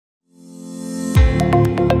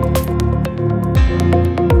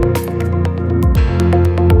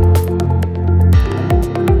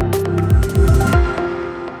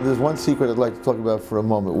one secret I'd like to talk about for a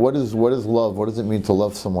moment. What is love? What does it mean to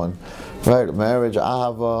love someone? Right? Marriage,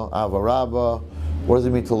 ahava rabba. What does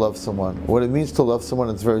it mean to love someone? What it means to love someone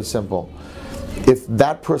is very simple. If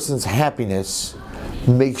that person's happiness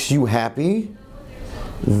makes you happy,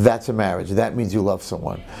 that's a marriage. That means you love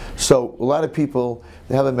someone. So a lot of people,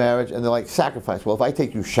 they have a marriage and they're like, sacrifice. Well, if I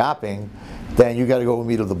take you shopping, then you got to go with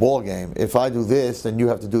me to the ball game. If I do this, then you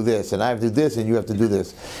have to do this, and I have to do this, and you have to do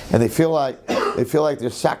this. And they feel like they're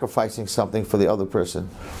sacrificing something for the other person.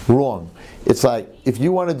 Wrong. It's like, if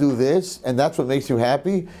you want to do this and that's what makes you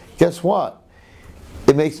happy, guess what?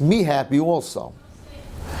 It makes me happy also.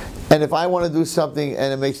 And if I want to do something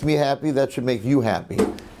and it makes me happy, that should make you happy.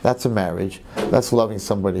 That's a marriage. That's loving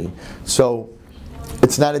somebody. So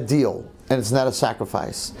it's not a deal and it's not a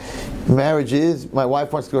sacrifice. Marriage is, my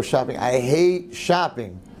wife wants to go shopping. I hate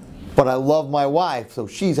shopping, but I love my wife. So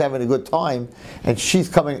she's having a good time and she's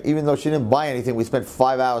coming, even though she didn't buy anything. We spent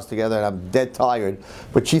 5 hours together and I'm dead tired.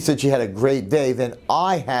 But she said she had a great day. Then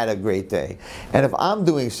I had a great day. And if I'm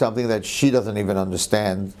doing something that she doesn't even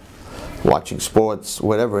understand, watching sports,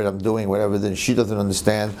 whatever I'm doing, whatever, then she doesn't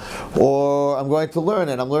understand, or I'm going to learn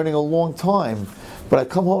and I'm learning a long time, but I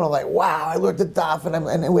come home and I'm like, wow, I learned the daf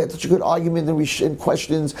and we had such a good argument and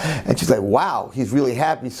questions, and she's like, wow, he's really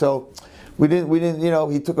happy. So we didn't,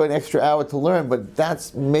 he took an extra hour to learn, but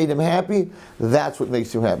that's made him happy. That's what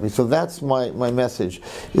makes you happy. So that's my message,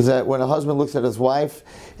 is that when a husband looks at his wife,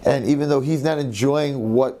 and even though he's not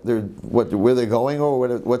enjoying where they're going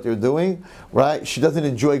or what they're doing, right? She doesn't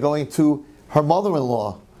enjoy going to her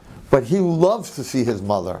mother-in-law, but he loves to see his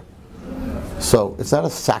mother. So it's not a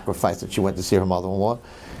sacrifice that she went to see her mother-in-law.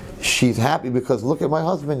 She's happy because look at my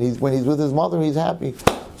husband. When he's with his mother, he's happy.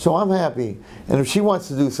 So I'm happy. And if she wants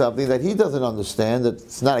to do something that he doesn't understand, that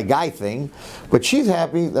it's not a guy thing, but she's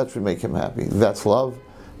happy, that's what makes him happy. That's love.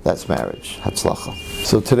 That's marriage. Hatzlacha.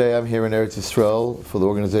 So today I'm here in Eretz Yisrael for the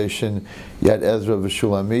organization Yad Ezra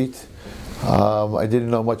V'Shulamit. I didn't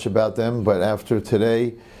know much about them, but after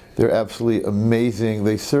today, they're absolutely amazing.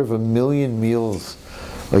 They serve 1 million meals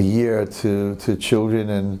a year to children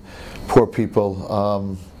and poor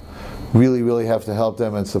people. Really have to help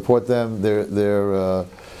them and support them. They're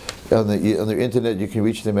on their internet. You can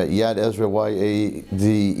reach them at Yad Ezra,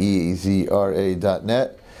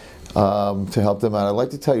 YADEZRA.net. To help them out. I'd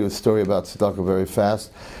like to tell you a story about tzedakah very fast.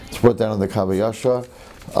 It's brought down in the Kabbalah.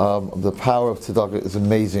 The power of tzedakah is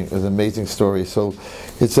amazing. It's an amazing story. So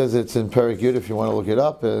it says it's in Perek Yud, if you want to look it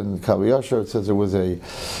up. In Kabbalah, it says there was a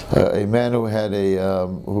man who had a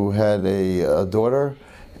daughter,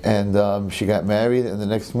 and she got married, and the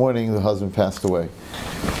next morning the husband passed away.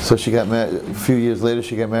 So she got married. A few years later,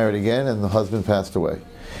 she got married again, and the husband passed away.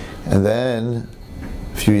 And then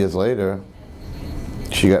a few years later,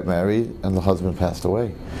 she got married and the husband passed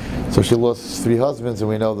away. So she lost 3 husbands, and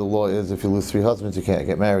we know the law is if you lose 3 husbands you can't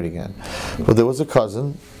get married again. But there was a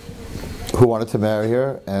cousin who wanted to marry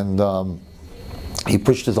her, and he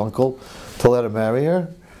pushed his uncle to let him marry her.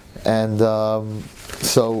 And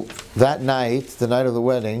so that night, the night of the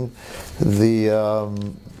wedding, there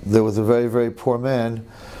was a very, very poor man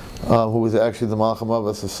who was actually the Malcham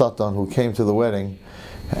Avos, the Satan, who came to the wedding.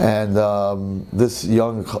 And this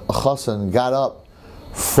young chassan got up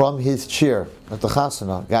from his chair at the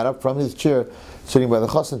chasana, got up from his chair, sitting by the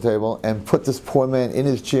chassan table, and put this poor man in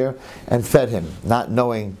his chair and fed him, not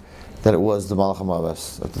knowing that it was the Malcham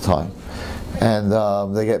Avos at the time. And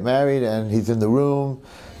they get married, and he's in the room,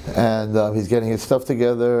 and he's getting his stuff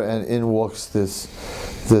together, and in walks this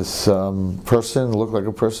person, looked like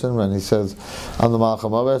a person, and he says, "I'm the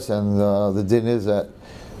Malcham Avos, and the din is that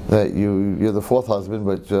you're the 4th husband,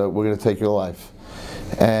 but we're going to take your life."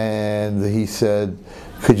 And he said,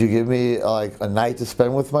 "Could you give me like a night to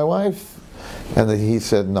spend with my wife?" And he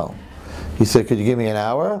said, "No." He said, "Could you give me an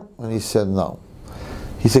hour?" And he said, "No."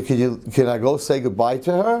 He said, "Can I go say goodbye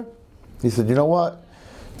to her?" He said, "You know what?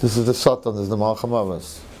 This is the Satan, this is the Malcham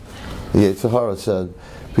Avos." The Yetzer Hara said,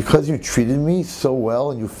 "Because you treated me so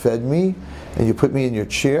well and you fed me and you put me in your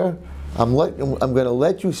chair, I'm going to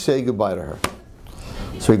let you say goodbye to her."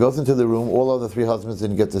 So he goes into the room. All other 3 husbands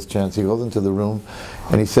didn't get this chance. He goes into the room,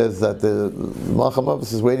 and he says that the Malcham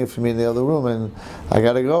Avos is waiting for me in the other room, and I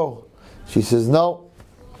got to go. She says, "No,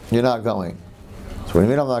 you're not going." So what do you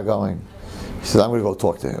mean I'm not going? He says, "I'm going to go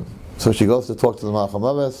talk to him." So she goes to talk to the Malcham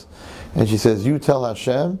Avos, and she says, "You tell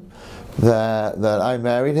Hashem that I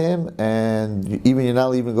married him, and you're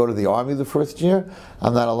not even go to the army the first year.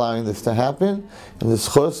 I'm not allowing this to happen. And the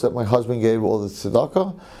schus that my husband gave all the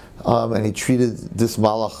tzedakah, and he treated this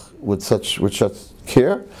malach with such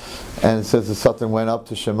care." And it says the Satan went up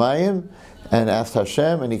to Shemayim and asked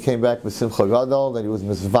Hashem, and he came back with Simcha Gadol that he was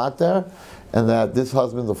misvater, and that this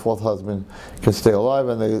husband, the fourth husband, can stay alive,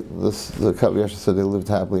 and the Kav Yasha said they lived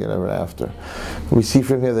happily and ever after. We see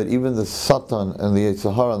from here that even the Satan and the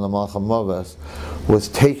Yetzer Hara and the Malach HaMaves was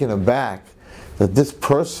taken aback that this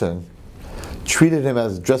person treated him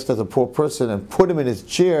as dressed as a poor person and put him in his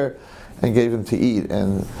chair and gave him to eat,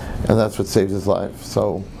 and that's what saved his life.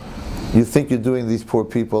 So you think you're doing these poor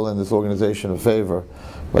people and this organization a favor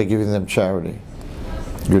by giving them charity.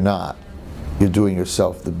 You're not. You're doing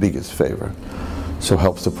yourself the biggest favor. So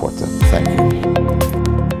help support them. Thank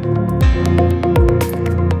you.